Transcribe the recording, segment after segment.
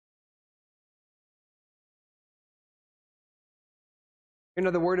Hear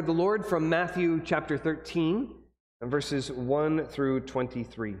the word of the Lord from Matthew chapter 13, verses 1 through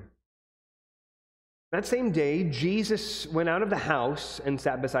 23. That same day, Jesus went out of the house and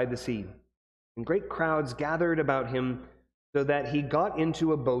sat beside the sea, and great crowds gathered about him, so that he got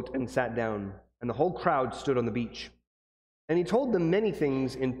into a boat and sat down, and the whole crowd stood on the beach. And he told them many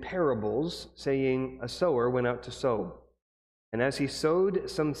things in parables, saying, A sower went out to sow. And as he sowed,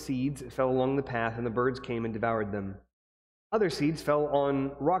 some seeds fell along the path, and the birds came and devoured them. Other seeds fell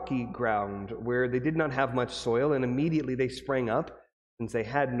on rocky ground, where they did not have much soil, and immediately they sprang up, since they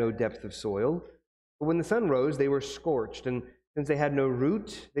had no depth of soil. But when the sun rose, they were scorched, and since they had no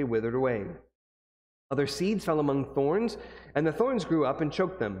root, they withered away. Other seeds fell among thorns, and the thorns grew up and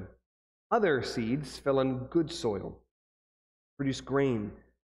choked them. Other seeds fell on good soil, produced grain,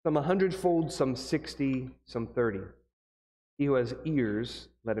 some 100-fold, some 60, some 30. He who has ears,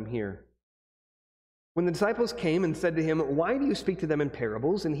 let him hear. When the disciples came and said to him, Why do you speak to them in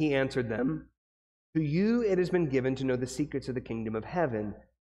parables? And he answered them, To you it has been given to know the secrets of the kingdom of heaven,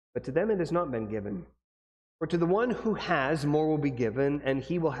 but to them it has not been given. For to the one who has, more will be given, and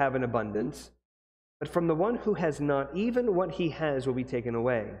he will have an abundance. But from the one who has not, even what he has will be taken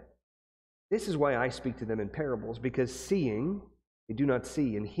away. This is why I speak to them in parables, because seeing they do not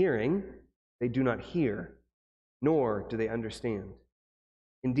see, and hearing they do not hear, nor do they understand.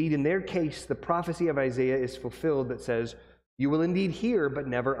 Indeed, in their case, the prophecy of Isaiah is fulfilled that says, You will indeed hear, but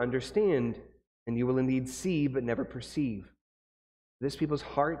never understand, and you will indeed see, but never perceive. This people's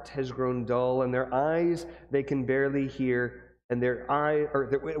heart has grown dull, and their eyes they can barely hear, and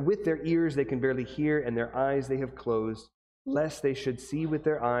with their ears they can barely hear, and their eyes they have closed, lest they should see with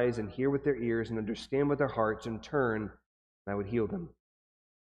their eyes, and hear with their ears, and understand with their hearts, and turn, and I would heal them.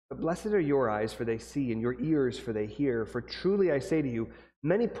 But blessed are your eyes, for they see, and your ears, for they hear. For truly I say to you,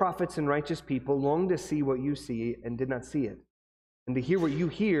 many prophets and righteous people longed to see what you see and did not see it, and to hear what you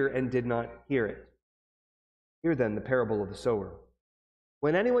hear and did not hear it. Hear then the parable of the sower.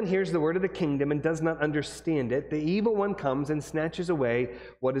 When anyone hears the word of the kingdom and does not understand it, the evil one comes and snatches away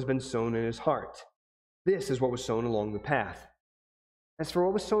what has been sown in his heart. This is what was sown along the path. As for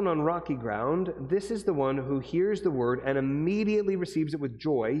what was sown on rocky ground, this is the one who hears the word and immediately receives it with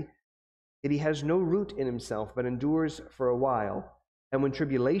joy, yet he has no root in himself, but endures for a while. And when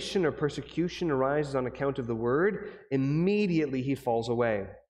tribulation or persecution arises on account of the word, immediately he falls away.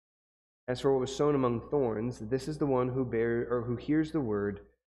 As for what was sown among thorns, this is the one who hears the word,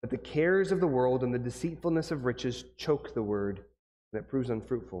 but the cares of the world and the deceitfulness of riches choke the word, and it proves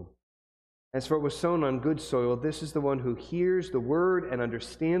unfruitful. As for what was sown on good soil, this is the one who hears the word and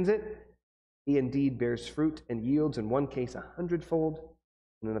understands it. He indeed bears fruit and yields in one case 100-fold,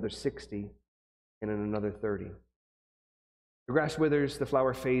 in another 60, and in another 30. The grass withers, the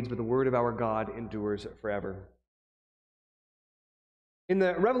flower fades, but the word of our God endures forever. In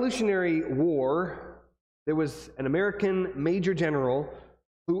the Revolutionary War, there was an American major general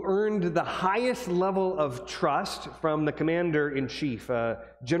who earned the highest level of trust from the commander-in-chief,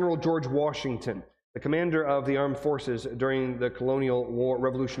 General George Washington, the commander of the armed forces during the colonial war,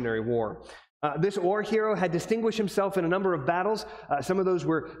 Revolutionary War. This war hero had distinguished himself in a number of battles. Some of those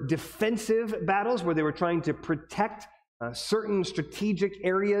were defensive battles where they were trying to protect certain strategic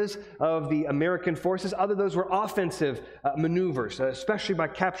areas of the American forces. Other those were offensive maneuvers, especially by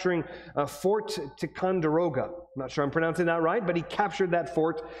capturing Fort Ticonderoga. I'm not sure I'm pronouncing that right, but he captured that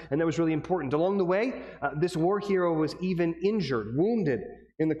fort, and that was really important. Along the way, this war hero was even injured, wounded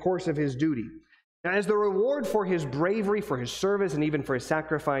in the course of his duty. Now, as the reward for his bravery, for his service, and even for his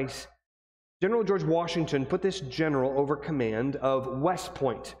sacrifice, General George Washington put this general over command of West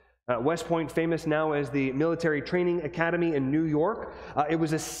Point. West Point, famous now as the Military Training Academy in New York. It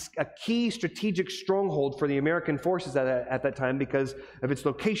was a key strategic stronghold for the American forces at that time because of its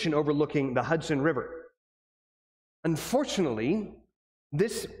location overlooking the Hudson River. Unfortunately,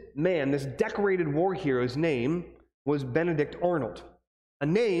 this man, this decorated war hero's name was Benedict Arnold, a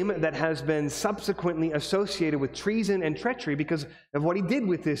name that has been subsequently associated with treason and treachery because of what he did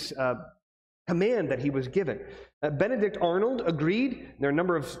with this command that he was given. Benedict Arnold agreed. There are a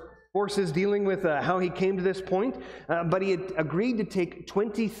number of forces dealing with how he came to this point, but he had agreed to take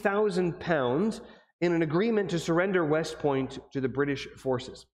 20,000 pounds in an agreement to surrender West Point to the British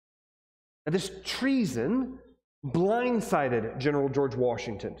forces. Now, this treason blindsided General George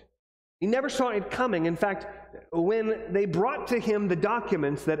Washington. He never saw it coming. In fact, when they brought to him the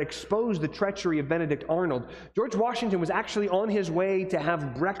documents that exposed the treachery of Benedict Arnold, George Washington was actually on his way to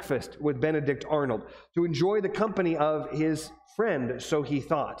have breakfast with Benedict Arnold, to enjoy the company of his friend, so he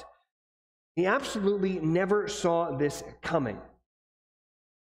thought. He absolutely never saw this coming.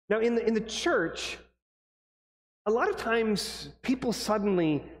 Now, in the church, a lot of times people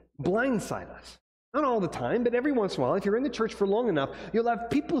suddenly blindside us. Not all the time, but every once in a while, if you're in the church for long enough, you'll have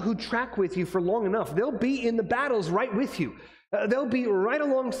people who track with you for long enough. They'll be in the battles right with you. They'll be right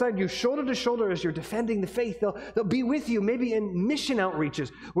alongside you, shoulder to shoulder, as you're defending the faith. They'll be with you, maybe in mission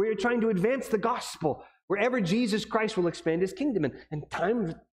outreaches, where you're trying to advance the gospel, wherever Jesus Christ will expand his kingdom. And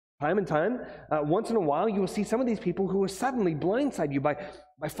time and time, once in a while, you will see some of these people who will suddenly blindside you by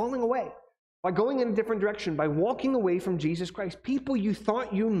falling away, by going in a different direction, by walking away from Jesus Christ. People you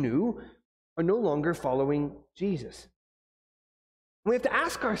thought you knew are no longer following Jesus. We have to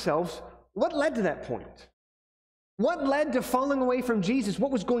ask ourselves, what led to that point? What led to falling away from Jesus?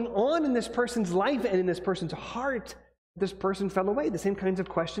 What was going on in this person's life and in this person's heart? This person fell away. The same kinds of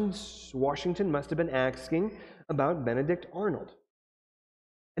questions Washington must have been asking about Benedict Arnold.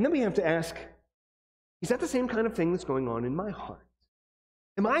 And then we have to ask, is that the same kind of thing that's going on in my heart?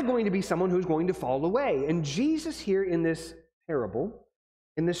 Am I going to be someone who's going to fall away? And Jesus here in this parable,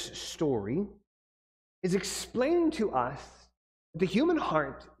 in this story, is explaining to us that the human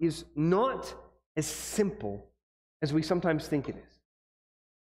heart is not as simple as we sometimes think it is.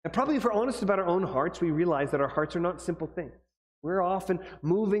 And probably if we're honest about our own hearts, we realize that our hearts are not simple things. We're often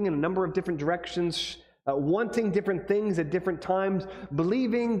moving in a number of different directions, wanting different things at different times,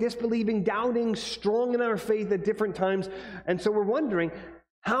 believing, disbelieving, doubting, strong in our faith at different times. And so we're wondering,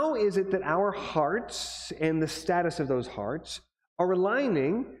 how is it that our hearts and the status of those hearts are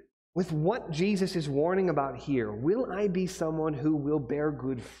aligning with what Jesus is warning about here? Will I be someone who will bear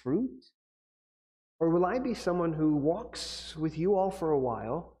good fruit? Or will I be someone who walks with you all for a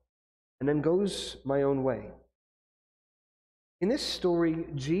while and then goes my own way? In this story,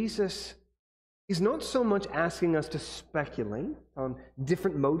 Jesus is not so much asking us to speculate on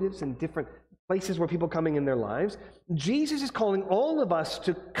different motives and different places where people are coming in their lives. Jesus is calling all of us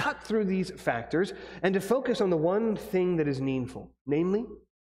to cut through these factors and to focus on the one thing that is needful, namely,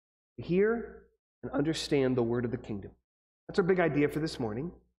 to hear and understand the word of the kingdom. That's our big idea for this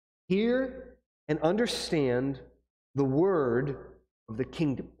morning. Hear and understand the word of the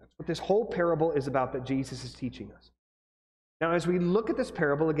kingdom. That's what this whole parable is about that Jesus is teaching us. Now, as we look at this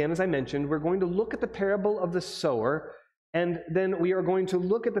parable, again, as I mentioned, we're going to look at the parable of the sower, and then we are going to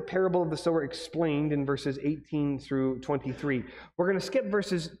look at the parable of the sower explained in verses 18 through 23. We're going to skip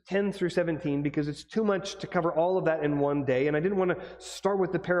verses 10 through 17 because it's too much to cover all of that in one day, and I didn't want to start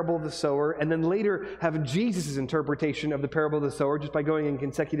with the parable of the sower and then later have Jesus' interpretation of the parable of the sower just by going in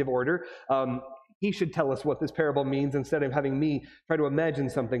consecutive order. He should tell us what this parable means instead of having me try to imagine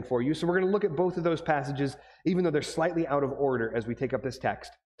something for you. So we're going to look at both of those passages, even though they're slightly out of order as we take up this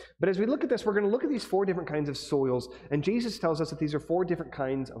text. But as we look at this, we're going to look at these four different kinds of soils, and Jesus tells us that these are four different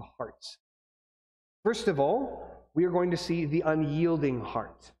kinds of hearts. First of all, we are going to see the unyielding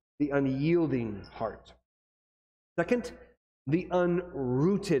heart, the unyielding heart. Second, the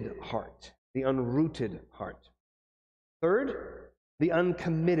unrooted heart, the unrooted heart. Third, the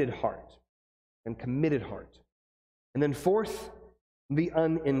uncommitted heart, and committed heart. And then fourth, the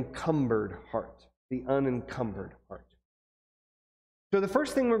unencumbered heart, the unencumbered heart. So the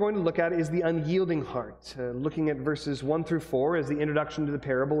first thing we're going to look at is the unyielding heart, looking at verses 1 through 4 as the introduction to the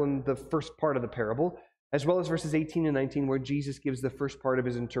parable and the first part of the parable, as well as verses 18 and 19 where Jesus gives the first part of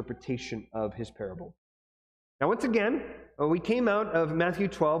his interpretation of his parable. Now once again, we came out of Matthew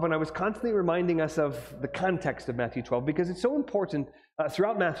 12, and I was constantly reminding us of the context of Matthew 12 because it's so important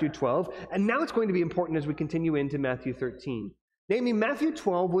throughout Matthew 12, and now it's going to be important as we continue into Matthew 13. Namely, Matthew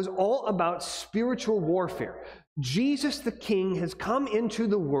 12 was all about spiritual warfare. Jesus the King has come into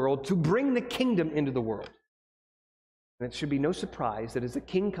the world to bring the kingdom into the world. And it should be no surprise that as the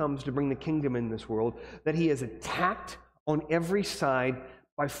King comes to bring the kingdom in this world, that he is attacked on every side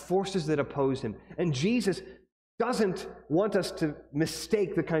by forces that oppose him. And Jesus doesn't want us to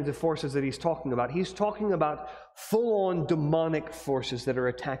mistake the kinds of forces that he's talking about. He's talking about full-on demonic forces that are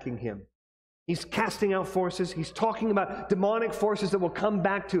attacking him. He's casting out forces. He's talking about demonic forces that will come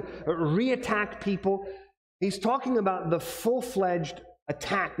back to re-attack people. He's talking about the full-fledged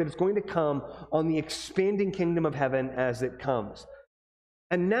attack that is going to come on the expanding kingdom of heaven as it comes.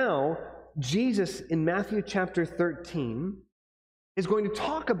 And now, Jesus in Matthew chapter 13 is going to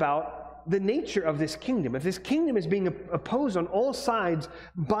talk about the nature of this kingdom. If this kingdom is being opposed on all sides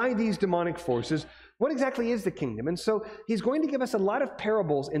by these demonic forces, what exactly is the kingdom? And so he's going to give us a lot of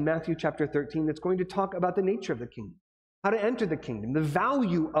parables in Matthew chapter 13 that's going to talk about the nature of the kingdom, how to enter the kingdom, the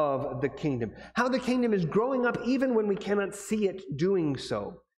value of the kingdom, how the kingdom is growing up even when we cannot see it doing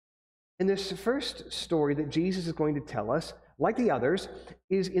so. And this first story that Jesus is going to tell us, like the others,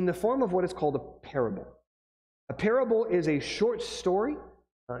 is in the form of what is called a parable. A parable is a short story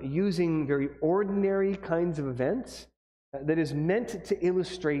using very ordinary kinds of events that is meant to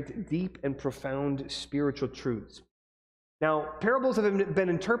illustrate deep and profound spiritual truths. Now, parables have been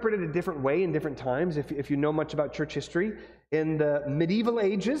interpreted a different way in different times. If you know much about church history, in the medieval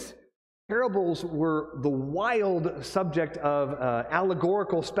ages, parables were the wild subject of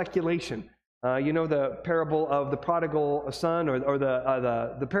allegorical speculation. You know the parable of the prodigal son, or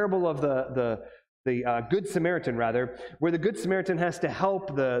the parable of the Good Samaritan, rather, where the Good Samaritan has to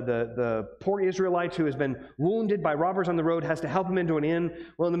help the poor Israelite who has been wounded by robbers on the road, has to help him into an inn.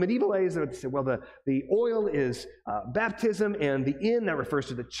 Well, in the medieval age, they would say, well, the oil is baptism, and the inn, that refers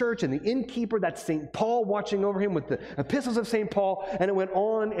to the church, and the innkeeper, that's St. Paul watching over him with the epistles of St. Paul, and it went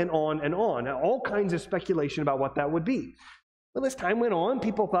on and on and on. Now, all kinds of speculation about what that would be. Well, as time went on,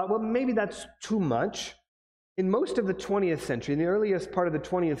 people thought, well, maybe that's too much. In most of the 20th century, in the earliest part of the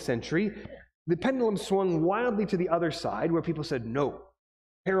 20th century, the pendulum swung wildly to the other side, where people said, no,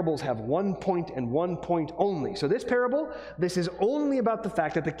 parables have one point and one point only. So this parable, this is only about the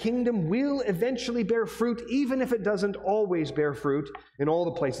fact that the kingdom will eventually bear fruit, even if it doesn't always bear fruit in all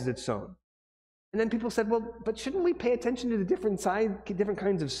the places it's sown. And then people said, well, but shouldn't we pay attention to the different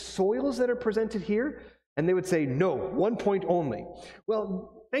kinds of soils that are presented here? And they would say, no, 1 point only.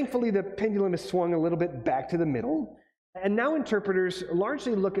 Well, thankfully, the pendulum has swung a little bit back to the middle. And now interpreters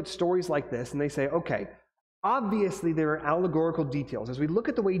largely look at stories like this and they say, okay, obviously there are allegorical details. As we look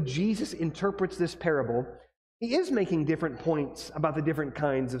at the way Jesus interprets this parable, he is making different points about the different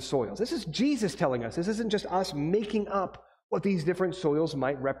kinds of soils. This is Jesus telling us. This isn't just us making up what these different soils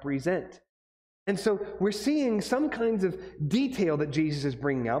might represent. And so we're seeing some kinds of detail that Jesus is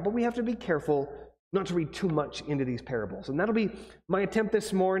bringing out, but we have to be careful not to read too much into these parables. And that'll be my attempt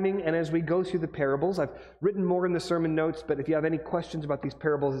this morning. And as we go through the parables, I've written more in the sermon notes, but if you have any questions about these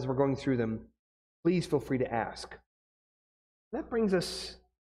parables as we're going through them, please feel free to ask. That brings us to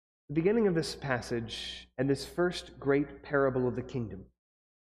the beginning of this passage and this first great parable of the kingdom.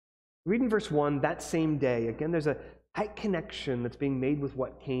 Read in verse 1, that same day. Again, there's a tight connection that's being made with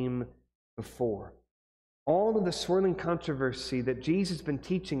what came before. All of the swirling controversy that Jesus has been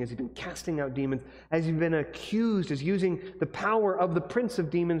teaching as he's been casting out demons, as he's been accused as using the power of the prince of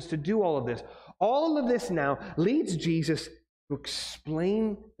demons to do all of this. All of this now leads Jesus to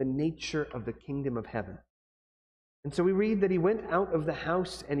explain the nature of the kingdom of heaven. And so we read that he went out of the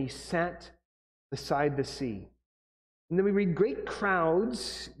house and he sat beside the sea. And then we read great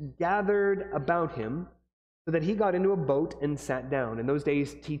crowds gathered about him so that he got into a boat and sat down. In those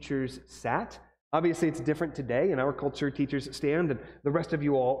days, teachers sat. Obviously, it's different today. In our culture, teachers stand and the rest of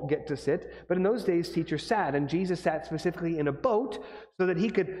you all get to sit. But in those days, teachers sat, and Jesus sat specifically in a boat so that he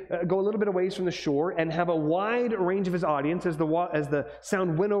could go a little bit away from the shore and have a wide range of his audience as the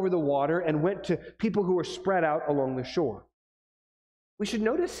sound went over the water and went to people who were spread out along the shore. We should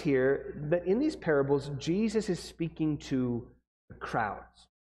notice here that in these parables, Jesus is speaking to the crowds.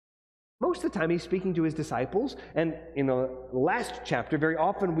 Most of the time, he's speaking to his disciples, and in the last chapter, very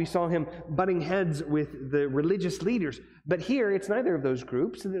often we saw him butting heads with the religious leaders. But here, it's neither of those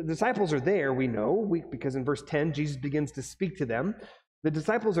groups. The disciples are there, we know, because in verse 10, Jesus begins to speak to them. The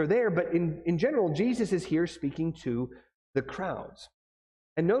disciples are there, but in general, Jesus is here speaking to the crowds.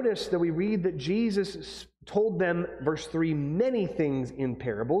 And notice that we read that Jesus told them, verse 3, many things in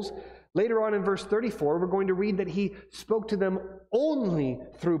parables. Later on in verse 34, we're going to read that he spoke to them only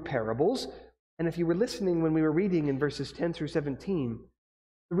through parables. And if you were listening when we were reading in verses 10 through 17,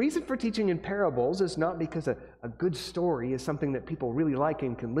 the reason for teaching in parables is not because a good story is something that people really like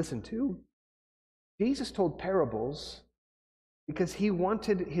and can listen to. Jesus told parables because he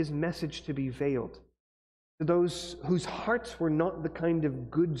wanted his message to be veiled to those whose hearts were not the kind of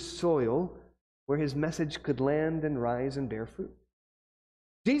good soil where his message could land and rise and bear fruit.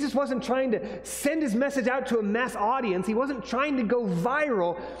 Jesus wasn't trying to send his message out to a mass audience. He wasn't trying to go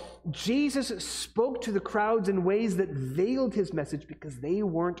viral. Jesus spoke to the crowds in ways that veiled his message because they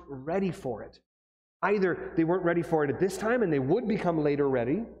weren't ready for it. Either they weren't ready for it at this time and they would become later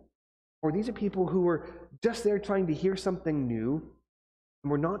ready, or these are people who were just there trying to hear something new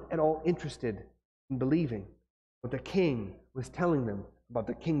and were not at all interested in believing what the king was telling them about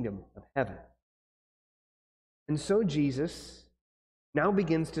the kingdom of heaven. And so Jesus now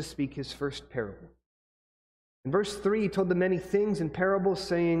begins to speak his first parable. In verse 3, he told them many things in parables,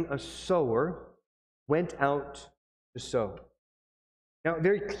 saying, a sower went out to sow. Now,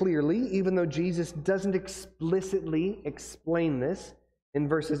 very clearly, even though Jesus doesn't explicitly explain this in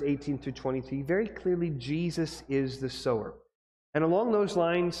verses 18 through 23, very clearly Jesus is the sower. And along those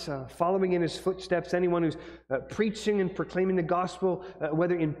lines, following in his footsteps, anyone who's preaching and proclaiming the gospel,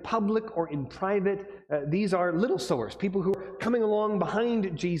 whether in public or in private, these are little sowers, people who are coming along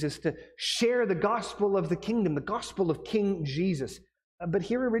behind Jesus to share the gospel of the kingdom, the gospel of King Jesus. But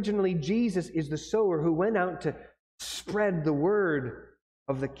here originally, Jesus is the sower who went out to spread the word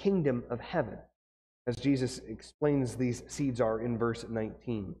of the kingdom of heaven, as Jesus explains these seeds are in verse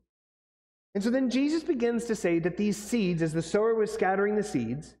 19. And so then Jesus begins to say that these seeds, as the sower was scattering the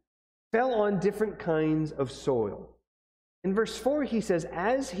seeds, fell on different kinds of soil. In verse 4, he says,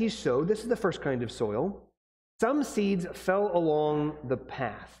 as he sowed, this is the first kind of soil, some seeds fell along the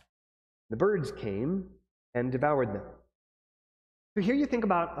path. The birds came and devoured them. So here you think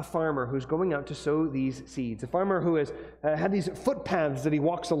about a farmer who's going out to sow these seeds, a farmer who has had these footpaths that he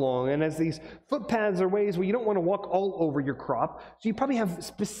walks along, and as these footpaths are ways where you don't want to walk all over your crop, so you probably have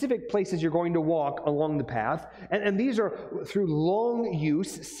specific places you're going to walk along the path, and these are through long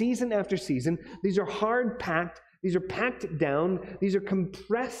use, season after season. These are hard packed, these are packed down, these are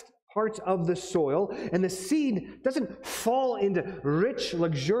compressed parts of the soil, and the seed doesn't fall into rich,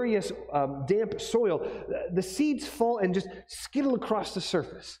 luxurious, damp soil. The seeds fall and just skittle across the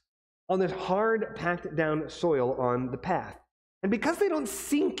surface on this hard, packed down soil on the path. And because they don't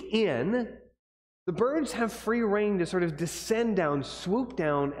sink in, the birds have free rein to sort of descend down, swoop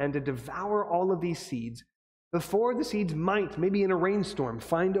down, and to devour all of these seeds before the seeds might, maybe in a rainstorm,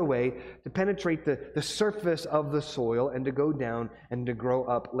 find a way to penetrate the surface of the soil and to go down and to grow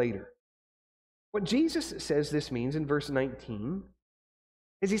up later. What Jesus says this means in verse 19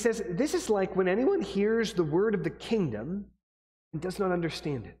 is he says, this is like when anyone hears the word of the kingdom and does not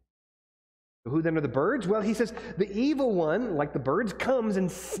understand it. So who then are the birds? Well, he says, the evil one, like the birds, comes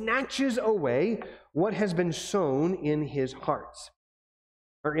and snatches away what has been sown in his hearts.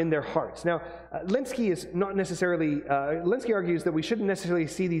 Or in their hearts. Now, Linsky argues that we shouldn't necessarily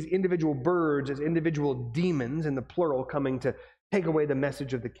see these individual birds as individual demons in the plural coming to take away the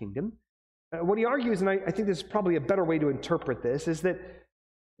message of the kingdom. What he argues, and I think this is probably a better way to interpret this, is that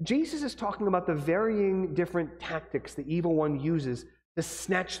Jesus is talking about the varying different tactics the evil one uses to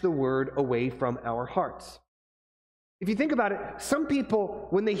snatch the word away from our hearts. If you think about it, some people,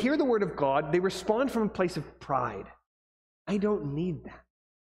 when they hear the word of God, they respond from a place of pride. I don't need that.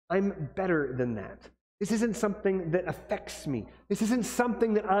 I'm better than that. This isn't something that affects me. This isn't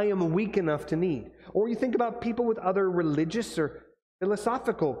something that I am weak enough to need. Or you think about people with other religious or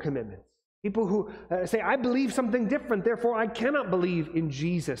philosophical commitments. People who say, I believe something different, therefore I cannot believe in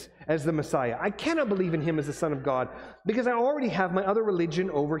Jesus as the Messiah. I cannot believe in him as the Son of God because I already have my other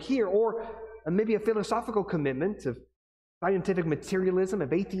religion over here. Or maybe a philosophical commitment of scientific materialism,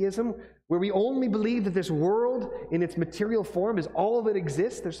 of atheism, where we only believe that this world in its material form is all that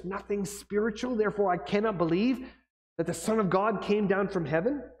exists. There's nothing spiritual, therefore I cannot believe that the Son of God came down from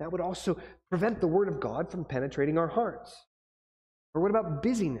heaven. That would also prevent the Word of God from penetrating our hearts. Or what about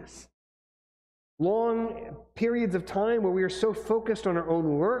busyness? Long periods of time where we are so focused on our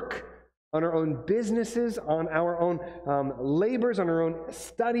own work, on our own businesses, on our own labors, on our own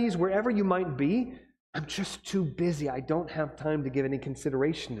studies, wherever you might be. I'm just too busy. I don't have time to give any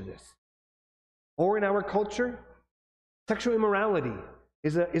consideration to this. Or in our culture, sexual immorality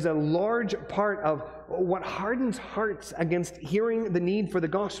is a large part of what hardens hearts against hearing the need for the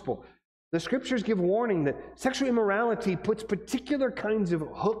gospel. The scriptures give warning that sexual immorality puts particular kinds of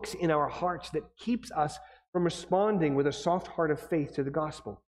hooks in our hearts that keeps us from responding with a soft heart of faith to the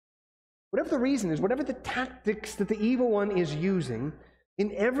gospel. Whatever the reason is, whatever the tactics that the evil one is using,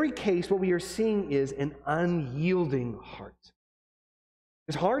 in every case, what we are seeing is an unyielding heart.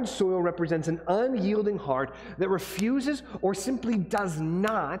 This hard soil represents an unyielding heart that refuses or simply does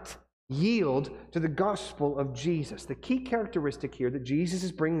not yield to the gospel of Jesus. The key characteristic here that Jesus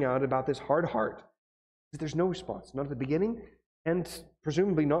is bringing out about this hard heart is that there's no response, not at the beginning, and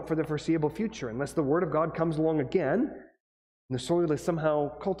presumably not for the foreseeable future, unless the word of God comes along again and the soil is somehow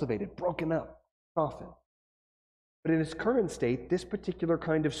cultivated, broken up, softened. But in its current state, this particular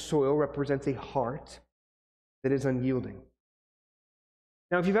kind of soil represents a heart that is unyielding.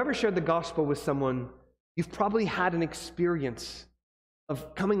 Now, if you've ever shared the gospel with someone, you've probably had an experience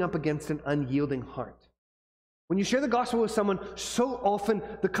of coming up against an unyielding heart. When you share the gospel with someone, so often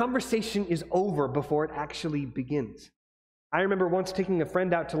the conversation is over before it actually begins. I remember once taking a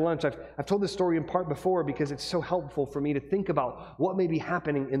friend out to lunch. I've told this story in part before because it's so helpful for me to think about what may be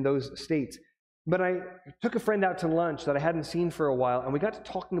happening in those states. But I took a friend out to lunch that I hadn't seen for a while, and we got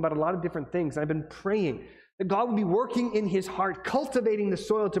to talking about a lot of different things. I've been praying that God would be working in his heart, cultivating the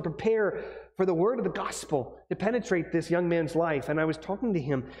soil to prepare for the word of the gospel to penetrate this young man's life. And I was talking to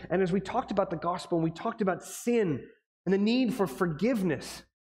him, and as we talked about the gospel and we talked about sin, and the need for forgiveness.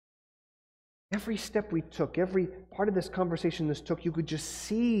 Every step we took, every part of this conversation this took, you could just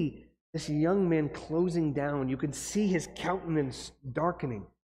see this young man closing down. You could see his countenance darkening.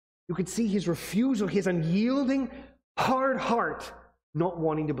 You could see his refusal, his unyielding, hard heart, not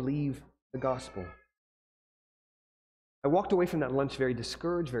wanting to believe the gospel. I walked away from that lunch very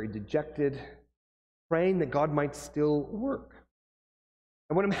discouraged, very dejected, praying that God might still work.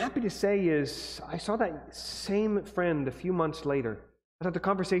 And what I'm happy to say is I saw that same friend a few months later. I thought the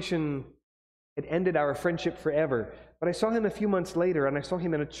conversation had ended our friendship forever, but I saw him a few months later, and I saw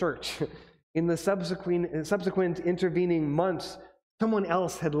him in a church. In the subsequent intervening months, someone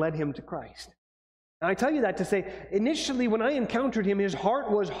else had led him to Christ. And I tell you that to say, initially when I encountered him, his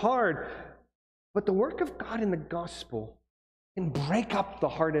heart was hard, but the work of God in the gospel can break up the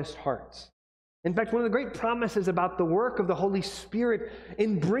hardest hearts. In fact, one of the great promises about the work of the Holy Spirit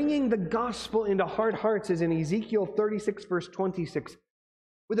in bringing the gospel into hard hearts is in Ezekiel 36, verse 26,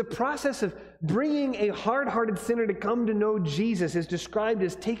 where the process of bringing a hard-hearted sinner to come to know Jesus is described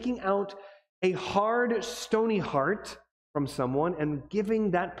as taking out a hard, stony heart from someone and giving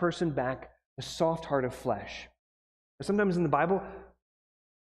that person back a soft heart of flesh. Sometimes in the Bible,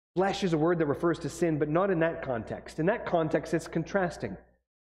 flesh is a word that refers to sin, but not in that context. In that context, it's contrasting.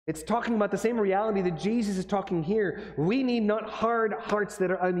 It's talking about the same reality that Jesus is talking here. We need not hard hearts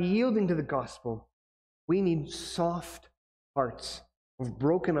that are unyielding to the gospel. We need soft hearts of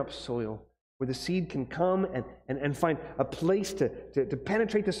broken up soil where the seed can come and find a place to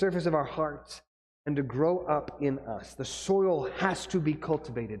penetrate the surface of our hearts and to grow up in us. The soil has to be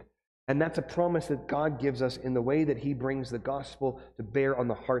cultivated. And that's a promise that God gives us in the way that he brings the gospel to bear on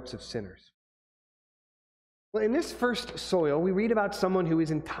the hearts of sinners. Well, in this first soil, we read about someone who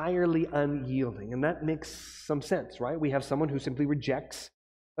is entirely unyielding, and that makes some sense, right? We have someone who simply rejects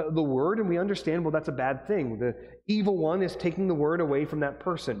the word, and we understand, well, that's a bad thing. The evil one is taking the word away from that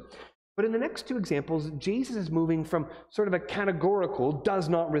person. But in the next two examples, Jesus is moving from sort of a categorical, does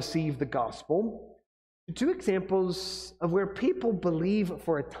not receive the gospel, to two examples of where people believe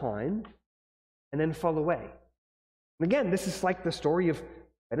for a time and then fall away. And again, this is like the story of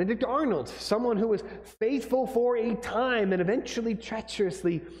Benedict Arnold, someone who was faithful for a time and eventually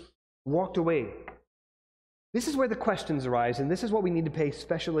treacherously walked away. This is where the questions arise, and this is what we need to pay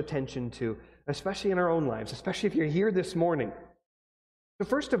special attention to, especially in our own lives, especially if you're here this morning. So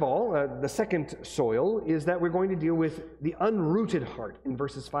first of all, the second soil is that we're going to deal with the unrooted heart in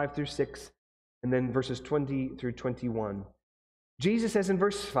verses 5 through 6, and then verses 20 through 21. Jesus says in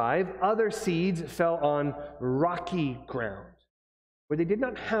verse 5, other seeds fell on rocky ground, where they did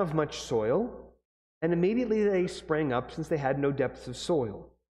not have much soil, and immediately they sprang up since they had no depth of soil.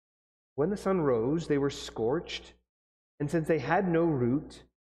 When the sun rose, they were scorched, and since they had no root,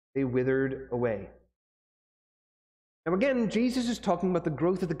 they withered away. Now again, Jesus is talking about the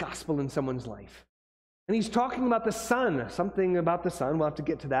growth of the gospel in someone's life. And he's talking about the sun, something about the sun, we'll have to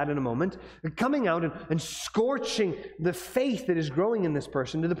get to that in a moment, coming out and scorching the faith that is growing in this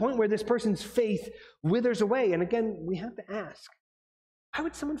person to the point where this person's faith withers away. And again, we have to ask, why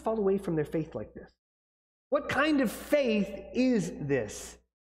would someone fall away from their faith like this? What kind of faith is this?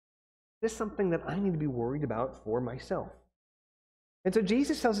 This is something that I need to be worried about for myself. And so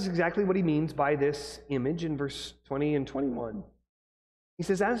Jesus tells us exactly what he means by this image in verse 20 and 21. He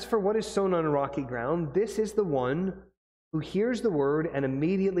says, as for what is sown on rocky ground, this is the one who hears the word and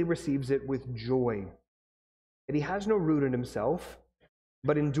immediately receives it with joy. Yet he has no root in himself,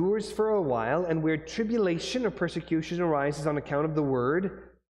 but endures for a while, and where tribulation or persecution arises on account of the word,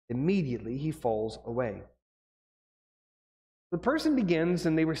 immediately he falls away. The person begins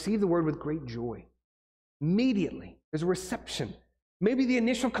and they receive the word with great joy. Immediately, there's a reception. Maybe the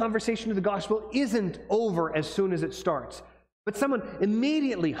initial conversation of the gospel isn't over as soon as it starts, but someone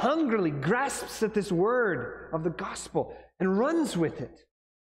immediately, hungrily grasps at this word of the gospel and runs with it.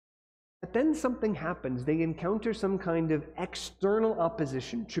 But then something happens. They encounter some kind of external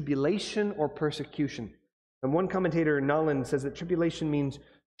opposition, tribulation or persecution. And one commentator, Nolan, says that tribulation means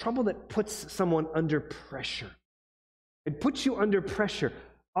trouble that puts someone under pressure. It puts you under pressure.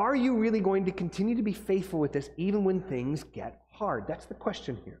 Are you really going to continue to be faithful with this even when things get hard? That's the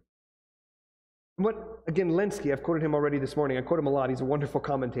question here. And what, again, Lenski, I've quoted him already this morning. I quote him a lot. He's a wonderful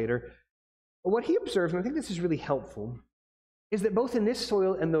commentator. But what he observes, and I think this is really helpful, is that both in this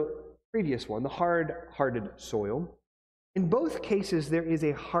soil and the previous one, the hard-hearted soil, in both cases there is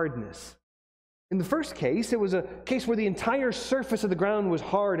a hardness. In the first case, it was a case where the entire surface of the ground was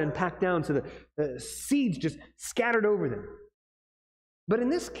hard and packed down so the seeds just scattered over them. But in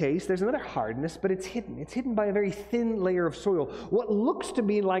this case, there's another hardness, but it's hidden. It's hidden by a very thin layer of soil. What looks to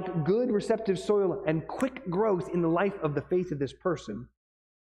be like good, receptive soil and quick growth in the life of the faith of this person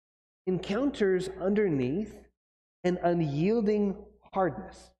encounters underneath an unyielding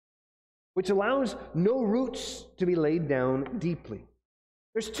hardness, which allows no roots to be laid down deeply.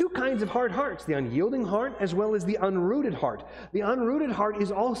 There's two kinds of hard hearts, the unyielding heart as well as the unrooted heart. The unrooted heart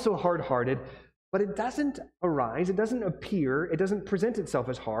is also hard-hearted, but it doesn't arise, it doesn't appear, it doesn't present itself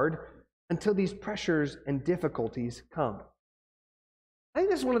as hard until these pressures and difficulties come. I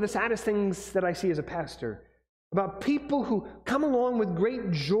think this is one of the saddest things that I see as a pastor, about people who come along with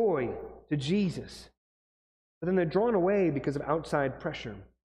great joy to Jesus, but then they're drawn away because of outside pressure.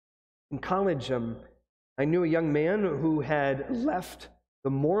 In college, I knew a young man who had left the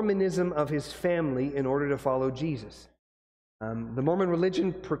Mormonism of his family in order to follow Jesus. The Mormon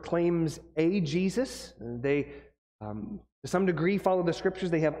religion proclaims a Jesus. They, to some degree, follow the scriptures.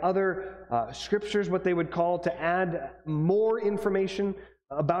 They have other scriptures, what they would call, to add more information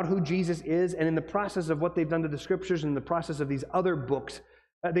about who Jesus is. And in the process of what they've done to the scriptures, and in the process of these other books,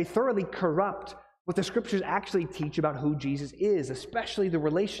 they thoroughly corrupt what the scriptures actually teach about who Jesus is, especially the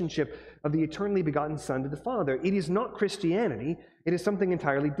relationship of the eternally begotten Son to the Father. It is not Christianity. It is something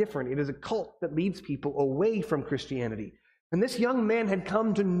entirely different. It is a cult that leads people away from Christianity. And this young man had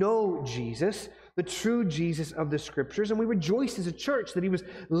come to know Jesus, the true Jesus of the Scriptures, and we rejoiced as a church that he was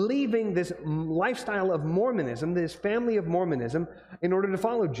leaving this lifestyle of Mormonism, this family of Mormonism, in order to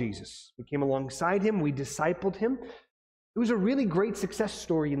follow Jesus. We came alongside him, we discipled him. It was a really great success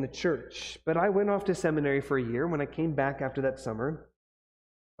story in the church, but I went off to seminary for a year. When I came back after that summer,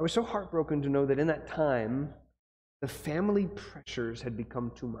 I was so heartbroken to know that in that time, the family pressures had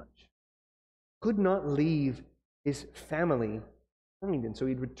become too much. Could not leave his family behind, and so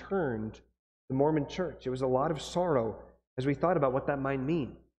he'd returned to the Mormon church. It was a lot of sorrow as we thought about what that might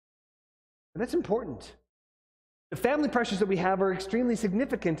mean. And that's important. The family pressures that we have are extremely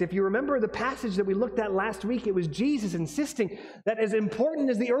significant. If you remember the passage that we looked at last week, it was Jesus insisting that as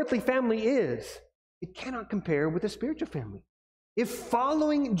important as the earthly family is, it cannot compare with the spiritual family. If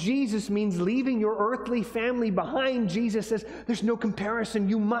following Jesus means leaving your earthly family behind, Jesus says, there's no comparison.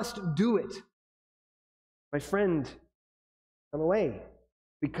 You must do it. My friend, come away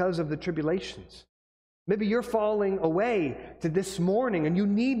because of the tribulations. Maybe you're falling away to this morning and you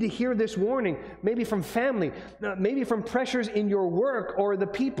need to hear this warning, maybe from family, maybe from pressures in your work or the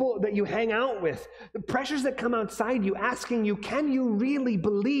people that you hang out with, the pressures that come outside you asking you, can you really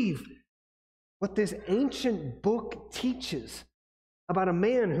believe what this ancient book teaches about a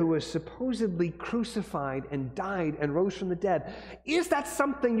man who was supposedly crucified and died and rose from the dead? Is that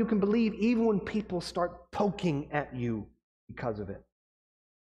something you can believe even when people start poking at you because of it?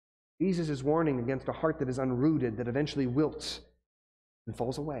 Jesus is warning against a heart that is unrooted, that eventually wilts and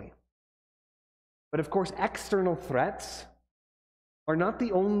falls away. But of course, external threats are not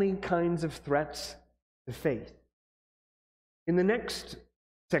the only kinds of threats to faith. In the next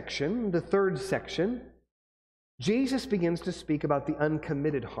section, the third section, Jesus begins to speak about the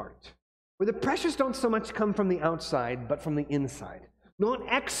uncommitted heart, where the pressures don't so much come from the outside, but from the inside. Not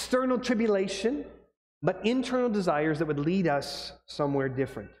external tribulation, but internal desires that would lead us somewhere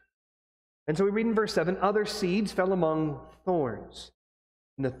different. And so we read in verse 7, other seeds fell among thorns,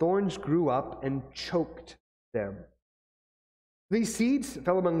 and the thorns grew up and choked them. These seeds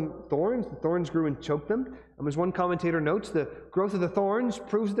fell among thorns, the thorns grew and choked them. And as one commentator notes, the growth of the thorns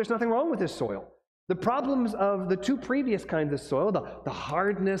proves that there's nothing wrong with this soil. The problems of the two previous kinds of soil, the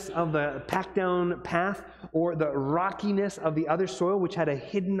hardness of the packed down path or the rockiness of the other soil, which had a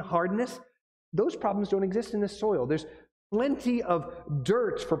hidden hardness, those problems don't exist in this soil. There's plenty of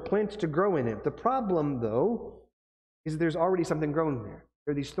dirt for plants to grow in it. The problem, though, is there's already something growing there.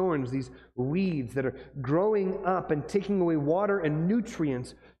 There are these thorns, these weeds that are growing up and taking away water and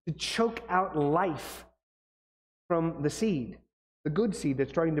nutrients to choke out life from the seed, the good seed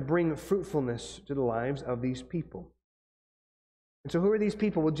that's trying to bring fruitfulness to the lives of these people. And so who are these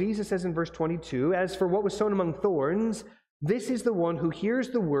people? Well, Jesus says in verse 22, as for what was sown among thorns, this is the one who hears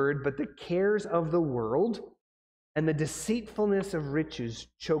the word, but the cares of the world and the deceitfulness of riches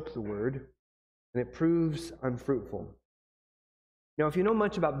choke the word, and it proves unfruitful. Now, if you know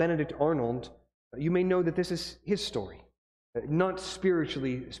much about Benedict Arnold, you may know that this is his story. Not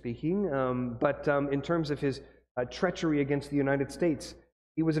spiritually speaking, but in terms of his treachery against the United States.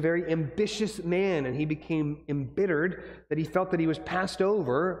 He was a very ambitious man, and he became embittered that he felt that he was passed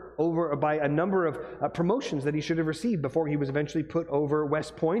over by a number of promotions that he should have received before he was eventually put over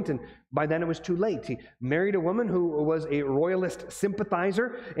West Point, and by then it was too late. He married a woman who was a royalist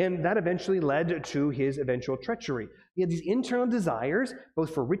sympathizer, and that eventually led to his eventual treachery. He had these internal desires,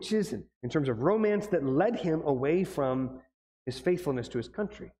 both for riches and in terms of romance, that led him away from his faithfulness to his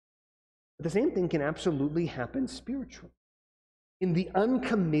country. But the same thing can absolutely happen spiritually. In the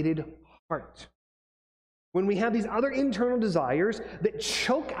uncommitted heart. When we have these other internal desires that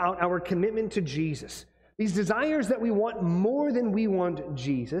choke out our commitment to Jesus, these desires that we want more than we want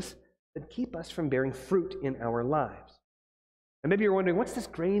Jesus, that keep us from bearing fruit in our lives. And maybe you're wondering, what's this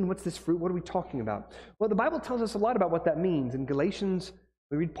grain? What's this fruit? What are we talking about? Well, the Bible tells us a lot about what that means. In Galatians,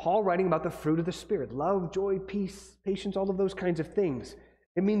 we read Paul writing about the fruit of the Spirit: love, joy, peace, patience, all of those kinds of things.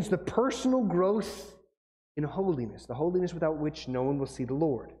 It means the personal growth in holiness, the holiness without which no one will see the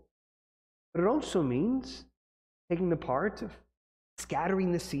Lord. But it also means taking the part of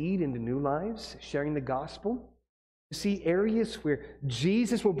scattering the seed into new lives, sharing the gospel, to see areas where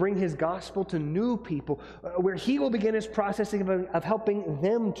Jesus will bring his gospel to new people, where he will begin his process of helping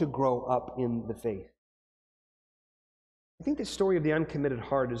them to grow up in the faith. I think the story of the uncommitted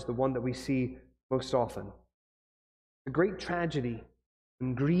heart is the one that we see most often. The great tragedy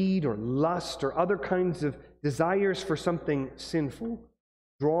and greed or lust or other kinds of desires for something sinful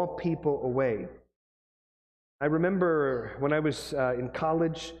draw people away. I remember when I was in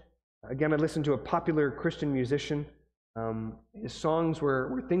college, again, I listened to a popular Christian musician. His songs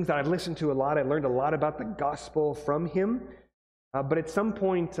were things that I'd listened to a lot. I learned a lot about the gospel from him. But at some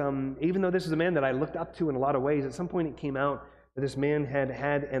point, even though this is a man that I looked up to in a lot of ways, at some point it came out that this man had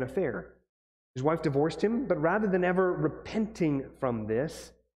had an affair. His wife divorced him, but rather than ever repenting from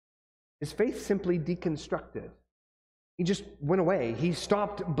this, his faith simply deconstructed. He just went away. He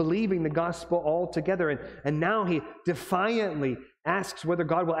stopped believing the gospel altogether, and now he defiantly asks whether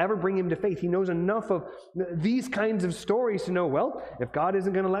God will ever bring him to faith. He knows enough of these kinds of stories to know, well, if God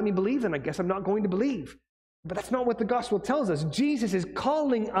isn't going to let me believe, then I guess I'm not going to believe. But that's not what the gospel tells us. Jesus is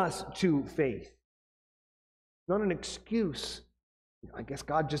calling us to faith. Not an excuse. I guess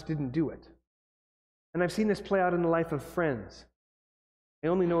God just didn't do it. And I've seen this play out in the life of friends. I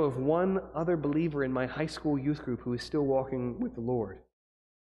only know of one other believer in my high school youth group who is still walking with the Lord.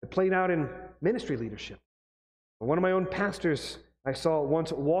 It played out in ministry leadership. One of my own pastors I saw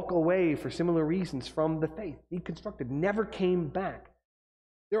once walk away for similar reasons from the faith, deconstructed, never came back.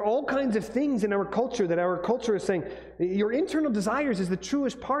 There are all kinds of things in our culture that our culture is saying, your internal desires is the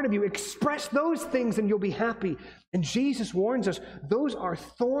truest part of you. Express those things and you'll be happy. And Jesus warns us, those are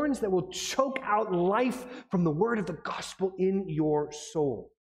thorns that will choke out life from the word of the gospel in your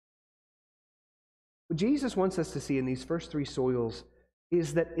soul. What Jesus wants us to see in these first three soils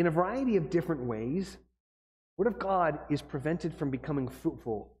is that in a variety of different ways, the word of God is prevented from becoming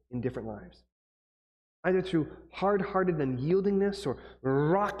fruitful in different lives. Either through hard-hearted unyieldingness, or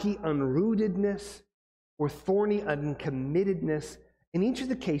rocky unrootedness, or thorny uncommittedness. In each of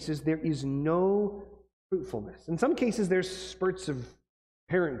the cases, there is no fruitfulness. In some cases, there's spurts of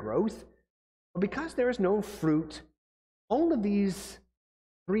apparent growth, but because there is no fruit, all of these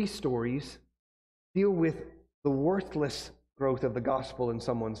three stories deal with the worthless growth of the gospel in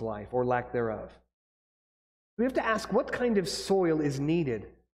someone's life, or lack thereof. We have to ask, what kind of soil is needed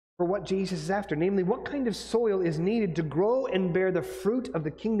for what Jesus is after? Namely, what kind of soil is needed to grow and bear the fruit of the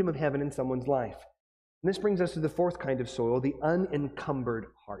kingdom of heaven in someone's life? And this brings us to the fourth kind of soil, the unencumbered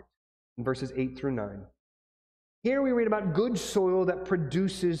heart, in verses 8 through 9. Here we read about good soil that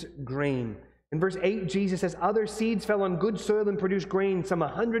produces grain. In verse 8, Jesus says, other seeds fell on good soil and produced grain, some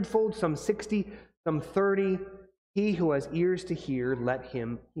 100-fold, some 60, some 30. He who has ears to hear, let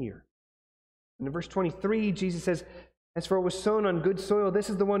him hear. And in verse 23, Jesus says, as for what was sown on good soil, this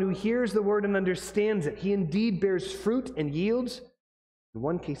is the one who hears the word and understands it. He indeed bears fruit and yields, in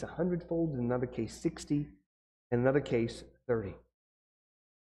one case 100-fold, in another case 60, in another case 30.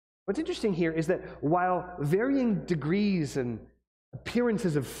 What's interesting here is that while varying degrees and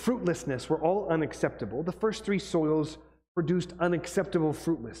appearances of fruitlessness were all unacceptable, the first three soils produced unacceptable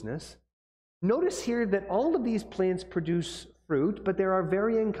fruitlessness. Notice here that all of these plants produce fruit, but there are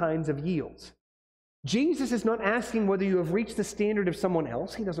varying kinds of yields. Jesus is not asking whether you have reached the standard of someone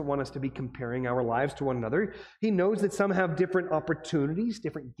else. He doesn't want us to be comparing our lives to one another. He knows that some have different opportunities,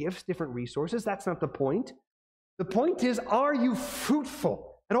 different gifts, different resources. That's not the point. The point is, are you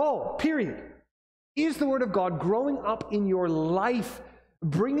fruitful at all? Period. Is the Word of God growing up in your life,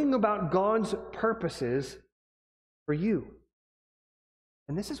 bringing about God's purposes for you?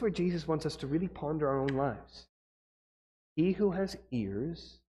 And this is where Jesus wants us to really ponder our own lives. He who has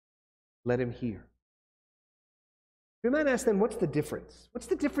ears, let him hear. We might ask then, what's the difference? What's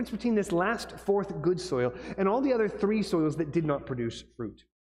the difference between this last fourth good soil and all the other three soils that did not produce fruit?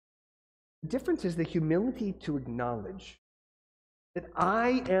 The difference is the humility to acknowledge that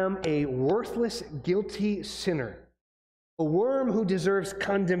I am a worthless, guilty sinner, a worm who deserves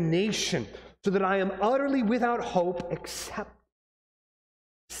condemnation, so that I am utterly without hope except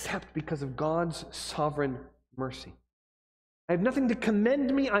because of God's sovereign mercy. I have nothing to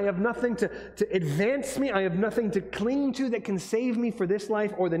commend me. I have nothing to advance me. I have nothing to cling to that can save me for this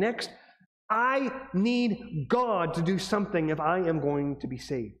life or the next. I need God to do something if I am going to be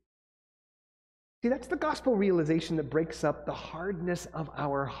saved. See, that's the gospel realization that breaks up the hardness of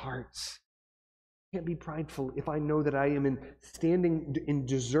our hearts. I can't be prideful if I know that I am standing in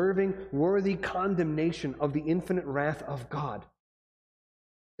deserving, worthy condemnation of the infinite wrath of God.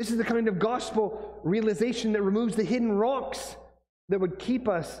 This is the kind of gospel realization that removes the hidden rocks that would keep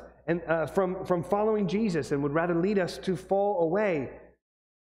us from following Jesus and would rather lead us to fall away.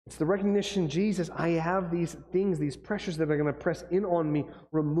 It's the recognition, Jesus, I have these things, these pressures that are going to press in on me.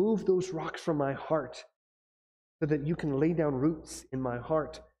 Remove those rocks from my heart so that you can lay down roots in my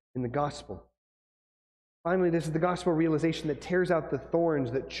heart in the gospel. Finally, this is the gospel realization that tears out the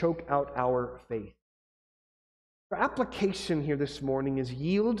thorns that choke out our faith. Our application here this morning is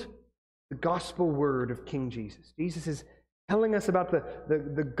yield the gospel word of King Jesus. Jesus is telling us about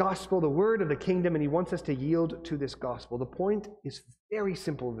the gospel, the word of the kingdom, and he wants us to yield to this gospel. The point is very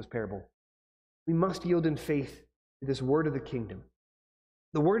simple of this parable. We must yield in faith to this word of the kingdom.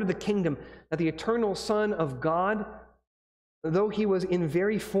 The word of the kingdom that the eternal Son of God, though he was in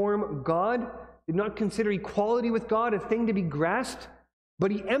very form God, did not consider equality with God a thing to be grasped,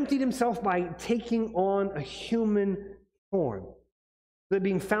 but he emptied himself by taking on a human form. So that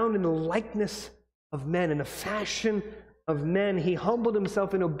being found in the likeness of men, in the fashion of men, he humbled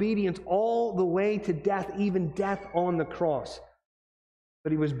himself in obedience all the way to death, even death on the cross.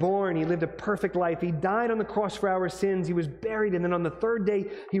 But he was born, he lived a perfect life. He died on the cross for our sins. He was buried, and then on the third day,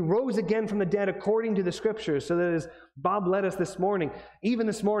 he rose again from the dead according to the Scriptures. So that as Bob led us this morning, even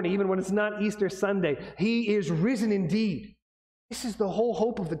when it's not Easter Sunday, he is risen indeed. This is the whole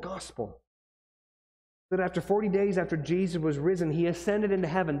hope of the gospel. That after 40 days after Jesus was risen, he ascended into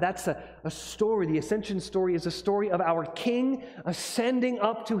heaven. That's a story. The ascension story is a story of our King ascending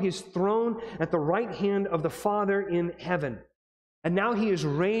up to his throne at the right hand of the Father in heaven. And now he is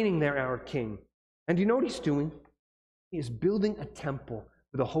reigning there, our King. And do you know what he's doing? He is building a temple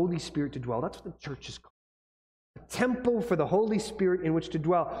for the Holy Spirit to dwell. That's what the church is called. A temple for the Holy Spirit in which to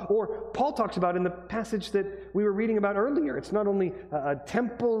dwell. Or Paul talks about in the passage that we were reading about earlier. It's not only a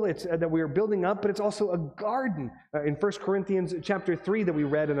temple that we are building up, but it's also a garden in 1 Corinthians chapter 3 that we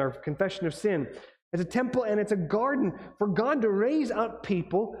read in our confession of sin. It's a temple and it's a garden for God to raise up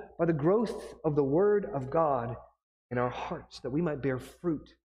people by the growth of the Word of God in our hearts, that we might bear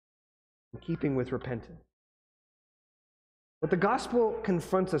fruit in keeping with repentance. What the gospel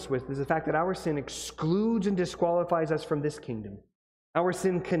confronts us with is the fact that our sin excludes and disqualifies us from this kingdom. Our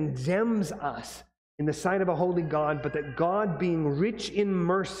sin condemns us in the sight of a holy God, but that God, being rich in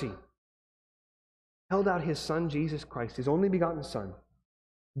mercy, held out his Son, Jesus Christ, his only begotten Son,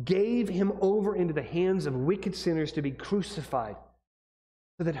 gave him over into the hands of wicked sinners to be crucified,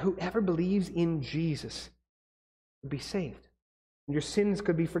 so that whoever believes in Jesus would be saved. And your sins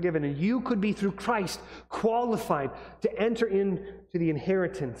could be forgiven, and you could be, through Christ, qualified to enter into the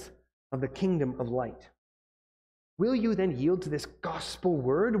inheritance of the kingdom of light. Will you then yield to this gospel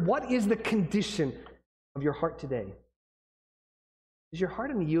word? What is the condition of your heart today? Is your heart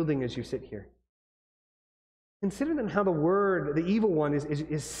unyielding as you sit here? Consider then how the word, the evil one,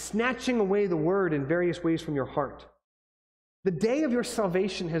 is snatching away the word in various ways from your heart. The day of your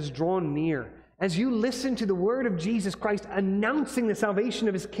salvation has drawn near. As you listen to the word of Jesus Christ announcing the salvation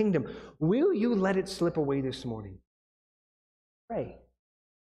of his kingdom, will you let it slip away this morning? Pray.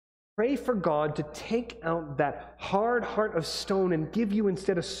 Pray for God to take out that hard heart of stone and give you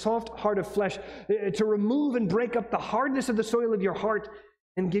instead a soft heart of flesh, to remove and break up the hardness of the soil of your heart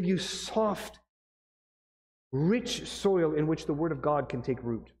and give you soft, rich soil in which the word of God can take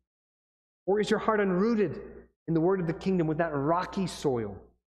root. Or is your heart unrooted in the word of the kingdom with that rocky soil?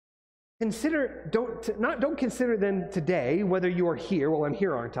 Don't consider then today whether you are here. Well, I'm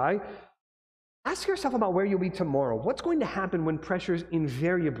here, aren't I? Ask yourself about where you'll be tomorrow. What's going to happen when pressures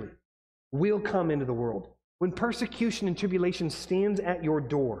invariably will come into the world? When persecution and tribulation stands at your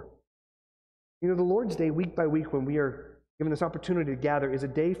door? You know, the Lord's Day, week by week, when we are given this opportunity to gather, is a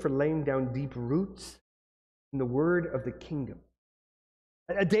day for laying down deep roots in the word of the kingdom.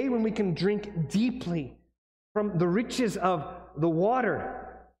 A day when we can drink deeply from the riches of the water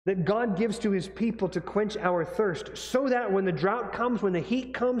that God gives to his people to quench our thirst, so that when the drought comes, when the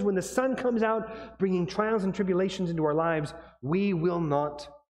heat comes, when the sun comes out, bringing trials and tribulations into our lives, we will not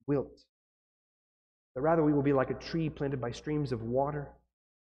wilt. But rather we will be like a tree planted by streams of water,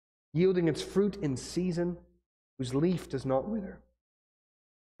 yielding its fruit in season, whose leaf does not wither.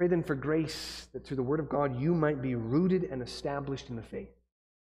 Pray then for grace that through the word of God you might be rooted and established in the faith.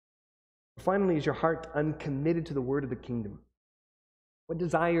 Finally, is your heart uncommitted to the word of the kingdom? What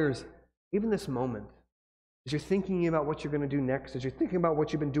desires, even this moment, as you're thinking about what you're going to do next, as you're thinking about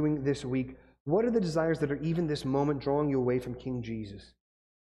what you've been doing this week, what are the desires that are even this moment drawing you away from King Jesus?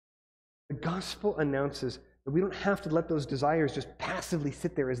 The gospel announces that we don't have to let those desires just passively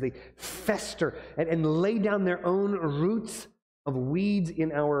sit there as they fester and lay down their own roots of weeds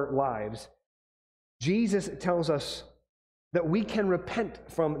in our lives. Jesus tells us that we can repent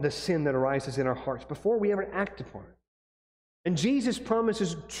from the sin that arises in our hearts before we ever act upon it. And Jesus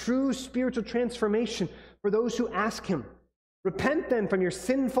promises true spiritual transformation for those who ask him. Repent then from your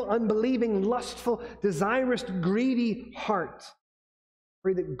sinful, unbelieving, lustful, desirous, greedy heart.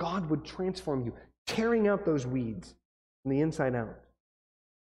 Pray that God would transform you, tearing out those weeds from the inside out.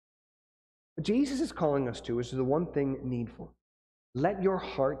 What Jesus is calling us to is the one thing needful. Let your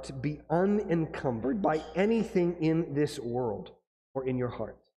heart be unencumbered by anything in this world or in your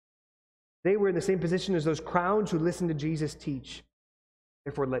heart. They were in the same position as those crowds who listened to Jesus teach.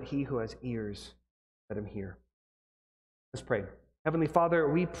 Therefore, let he who has ears, let him hear. Let's pray. Heavenly Father,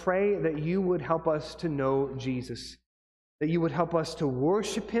 we pray that you would help us to know Jesus, that you would help us to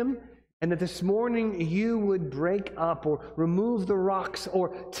worship him, and that this morning you would break up or remove the rocks or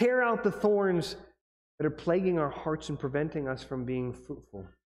tear out the thorns that are plaguing our hearts and preventing us from being fruitful.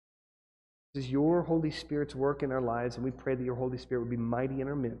 This is your Holy Spirit's work in our lives, and we pray that your Holy Spirit would be mighty in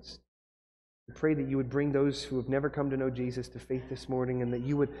our midst. We pray that you would bring those who have never come to know Jesus to faith this morning, and that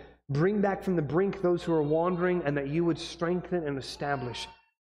you would bring back from the brink those who are wandering, and that you would strengthen and establish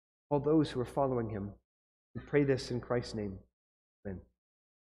all those who are following him. We pray this in Christ's name. Amen.